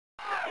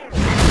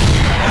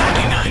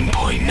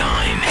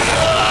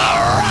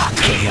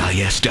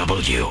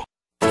KISW.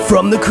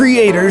 From the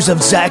creators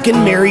of Zack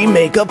and Miri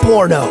Make a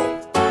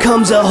Porno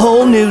comes a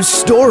whole new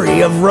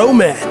story of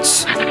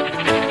romance.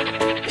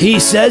 He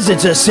says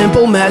it's a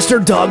simple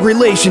master-dog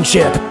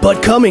relationship,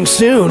 but coming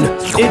soon,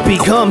 it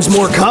becomes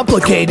more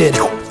complicated.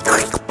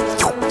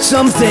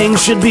 Some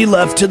things should be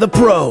left to the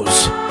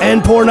pros,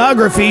 and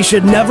pornography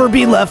should never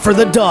be left for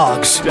the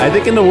dogs. I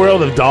think in the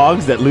world of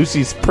dogs that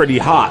Lucy's pretty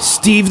hot.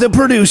 Steve the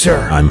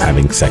producer. I'm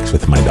having sex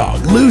with my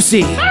dog.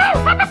 Lucy.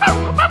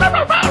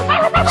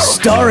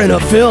 Star in a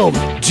film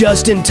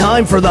just in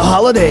time for the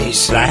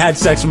holidays. I had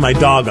sex with my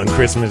dog on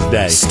Christmas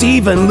Day.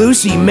 Steve and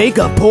Lucy Make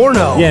a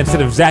Porno. Yeah,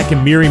 instead of Zack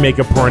and Miri Make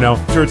a Porno,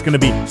 sure it's gonna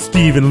be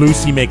Steve and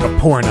Lucy Make a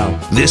Porno.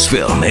 This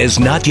film has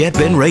not yet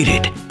been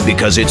rated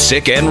because it's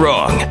sick and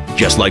wrong,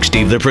 just like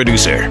Steve the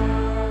producer.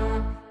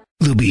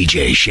 The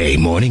BJ Shea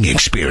Morning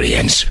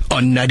Experience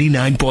on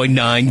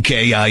 99.9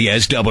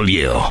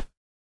 KISW.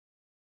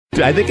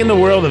 I think in the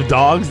world of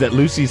dogs that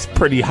Lucy's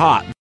pretty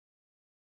hot.